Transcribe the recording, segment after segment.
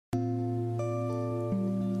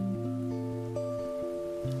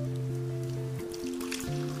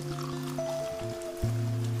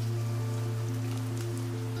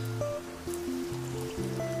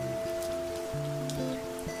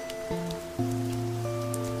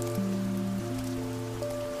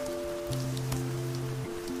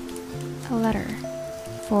A letter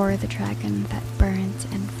for the dragon that burned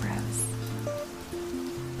and froze.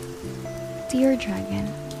 Dear dragon,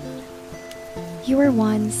 you were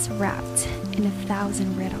once wrapped in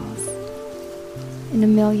 1,000 riddles, in a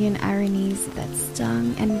million ironies that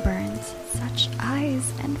stung and burned. Such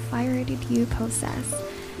eyes and fire did you possess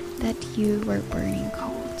that you were burning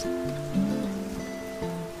cold.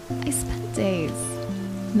 I spent days,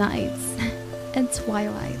 nights, and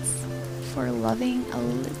twilights for loving a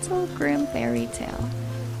little grim fairy tale,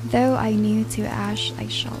 though I knew to ash I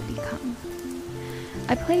shall become.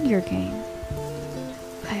 I played your game.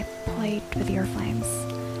 I played with your flames.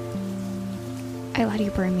 I let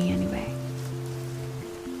you burn me anyway.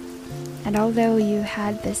 And although you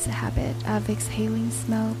had this habit of exhaling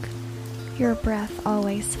smoke, your breath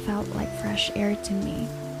always felt like fresh air to me.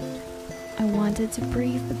 I wanted to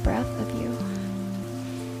breathe the breath of you.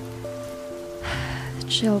 The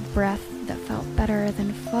chill breath that felt better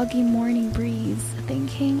than foggy morning breeze,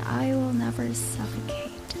 thinking I will never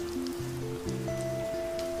suffocate.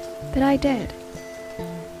 But I did.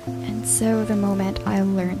 And so the moment I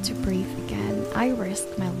learned to breathe again, I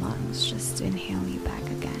risked my lungs just to inhale you back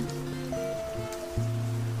again.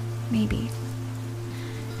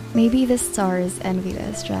 Maybe the stars envied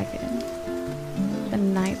us, dragon. The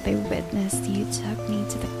night they witnessed you took me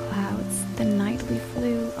to the clouds, the night we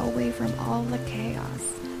flew away from all the chaos,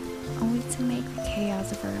 only to make the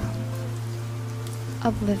chaos of our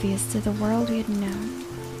own. Oblivious to the world we had known,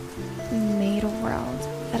 we made a world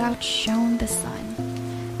that outshone the sun,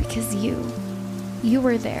 because you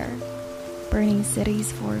were there, burning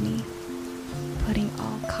cities for me, putting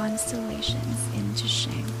all constellations into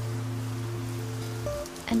shame.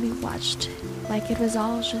 And we watched like it was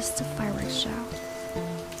all just a fireworks show.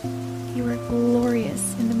 You were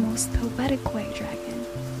glorious in the most poetic way, dragon.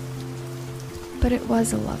 But it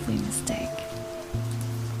was a lovely mistake.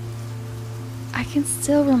 I can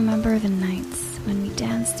still remember the nights when we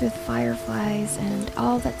danced with fireflies, and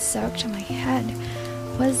all that soaked to my head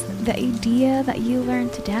was the idea that you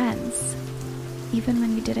learned to dance, even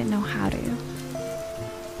when you didn't know how to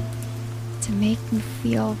make me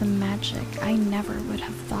feel the magic I never would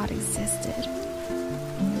have thought existed.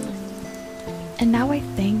 And now I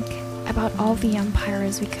think about all the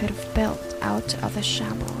empires we could have built out of the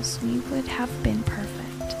shambles. We would have been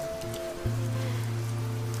perfect.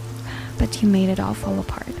 But you made it all fall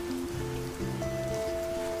apart.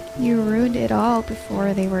 You ruined it all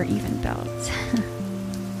before they were even built.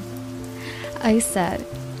 I said,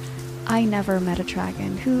 I never met a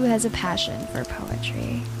dragon who has a passion for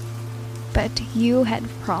poetry. But you had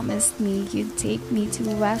promised me you'd take me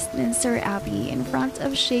to Westminster Abbey in front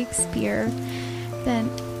of Shakespeare. Then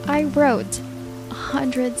I wrote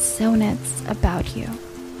 100 sonnets about you,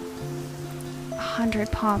 100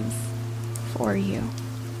 poems for you.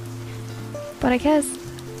 But I guess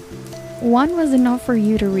one was enough for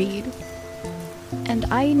you to read. And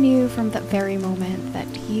I knew from that very moment that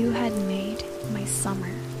you had made my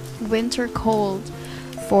summer, winter cold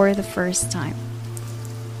for the first time.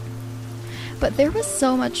 But there was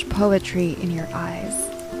so much poetry in your eyes,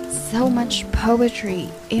 so much poetry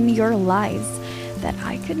in your lies, that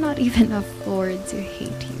I could not even afford to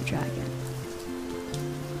hate you, dragon.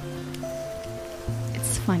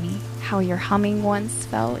 It's funny how your humming once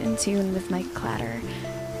fell in tune with my clatter.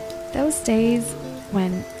 Those days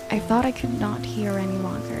when I thought I could not hear any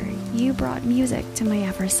longer, you brought music to my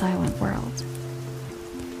ever-silent world.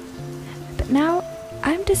 But now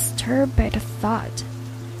I'm disturbed by the thought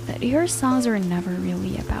that your songs are never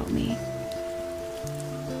really about me.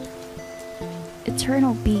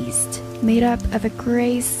 Eternal beast, made up of a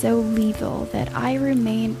grace so lethal that I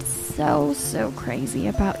remained so crazy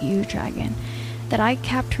about you, dragon, that I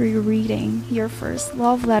kept rereading your first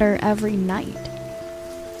love letter every night.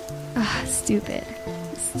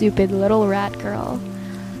 Stupid little rat girl.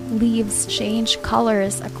 Leaves change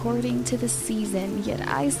colors according to the season, yet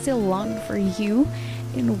I still long for you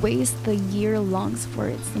in ways the year longs for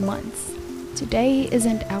its months. Today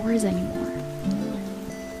isn't ours anymore.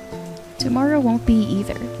 Tomorrow won't be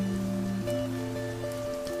either.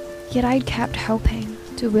 Yet I'd kept hoping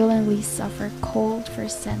to willingly suffer cold for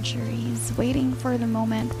centuries, waiting for the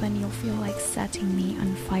moment when you'll feel like setting me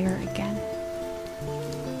on fire again.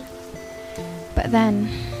 But then,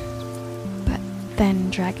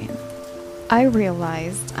 dragon, I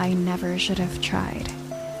realized I never should have tried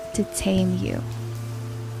to tame you.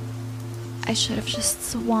 I should have just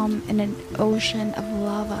swum in an ocean of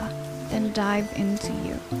lava, then dived into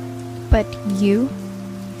you. But you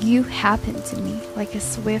You happened to me like a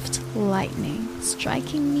swift lightning,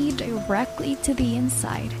 striking me directly to the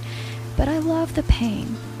inside. But I love the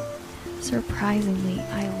pain. Surprisingly,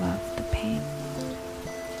 I love the pain.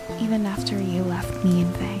 Even after you left me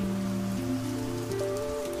in vain.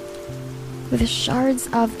 With the shards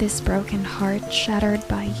of this broken heart shattered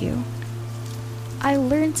by you, I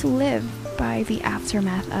learned to live by the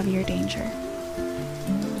aftermath of your danger.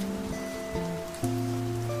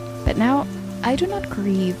 But now, I do not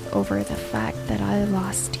grieve over the fact that I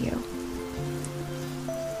lost you.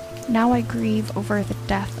 Now I grieve over the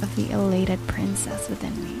death of the elated princess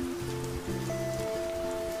within me.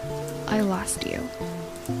 I lost you.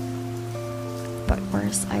 But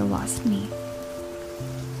worse, I lost me.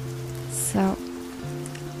 So,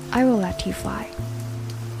 I will let you fly.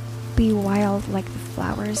 Be wild like the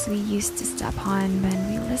flowers we used to step on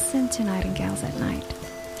when we listened to nightingales at night.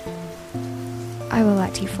 I will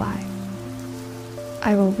let you fly.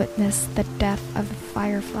 I will witness the death of the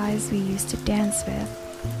fireflies we used to dance with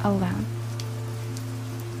alone.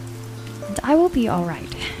 And I will be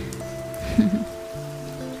alright.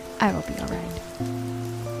 I will be alright.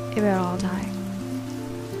 It will all die.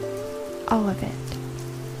 All of it.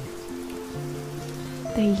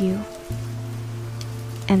 The you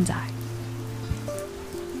and I.